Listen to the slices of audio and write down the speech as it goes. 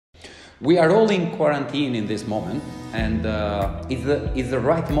We are all in quarantine in this moment, and it's the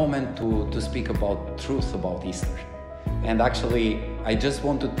right moment to speak about truth about Easter. And actually, I just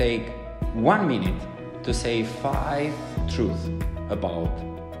want to take 1 minute to say 5 truths about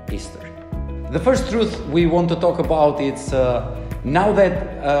Easter. The first truth we want to talk about is now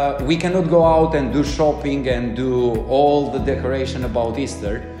that we cannot go out and do shopping and do all the decoration about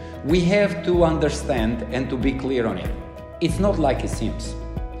Easter, we have to understand and to be clear on it. It's not like it seems.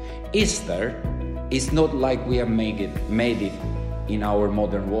 Easter is not like we have made it in our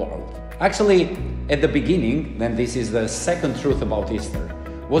modern world. Actually, at the beginning, then this is the second truth about Easter,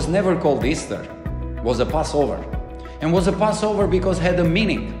 was never called Easter, was a Passover. And was a Passover because had a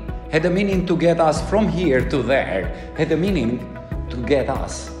meaning to get us from here to there, had a meaning to get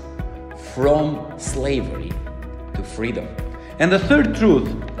us from slavery to freedom. And the third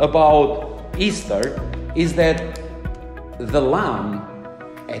truth about Easter is that the lamb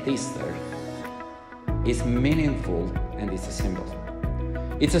at Easter is meaningful, and it's a symbol.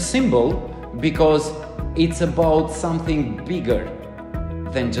 It's a symbol because it's about something bigger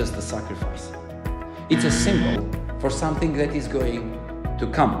than just a sacrifice. It's a symbol for something that is going to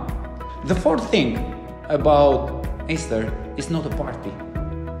come. The fourth thing about Easter is not a party.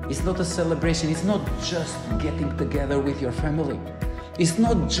 It's not a celebration. It's not just getting together with your family. It's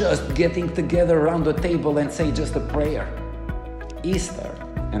not just getting together around the table and say just a prayer. Easter,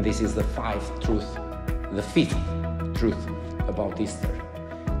 and this is the fifth truth about Easter.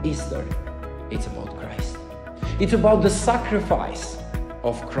 Easter, it's about Christ. It's about the sacrifice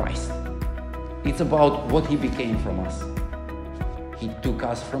of Christ. It's about what He became from us. He took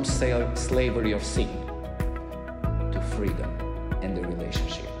us from slavery of sin to freedom and the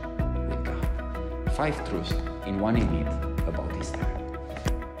relationship with God. 5 truths in 1 minute about Easter.